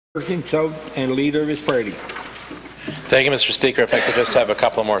himself and leader of his party. Thank you, Mr. Speaker. If I could just have a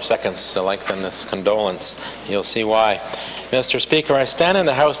couple more seconds to lengthen this condolence, you'll see why. Mr. Speaker, I stand in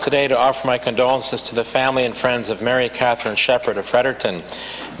the House today to offer my condolences to the family and friends of Mary Catherine Shepard of Fredericton.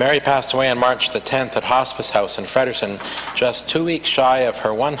 Mary passed away on March the 10th at Hospice House in Fredericton, just 2 weeks shy of her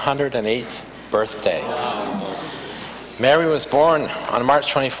 108th birthday. Mary was born on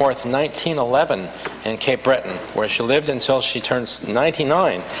March 24th, 1911 in Cape Breton, where she lived until she turned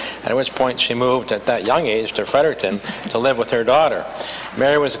 99, at which point she moved at that young age to Fredericton to live with her daughter.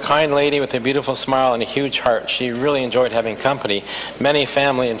 Mary was a kind lady with a beautiful smile and a huge heart. She really enjoyed having company. Many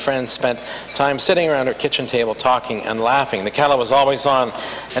family and friends spent time sitting around her kitchen table talking and laughing. The kettle was always on,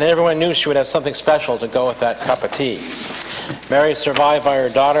 and everyone knew she would have something special to go with that cup of tea. Mary is survived by her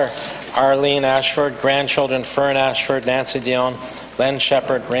daughter, Arlene Ashford, grandchildren Fern Ashford, Nancy Dion, Len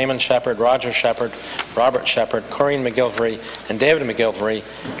Shepard, Raymond Shepard, Roger Shepard, Robert Shepard, Corinne McGilvery, and David McGilvery,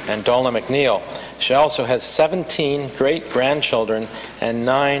 and Dola McNeil. She also has 17 great-grandchildren and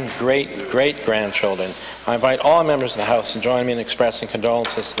 9 great-great-grandchildren. I invite all members of the House to join me in expressing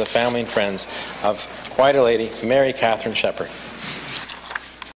condolences to the family and friends of quite a lady, Mary Catherine Shepard.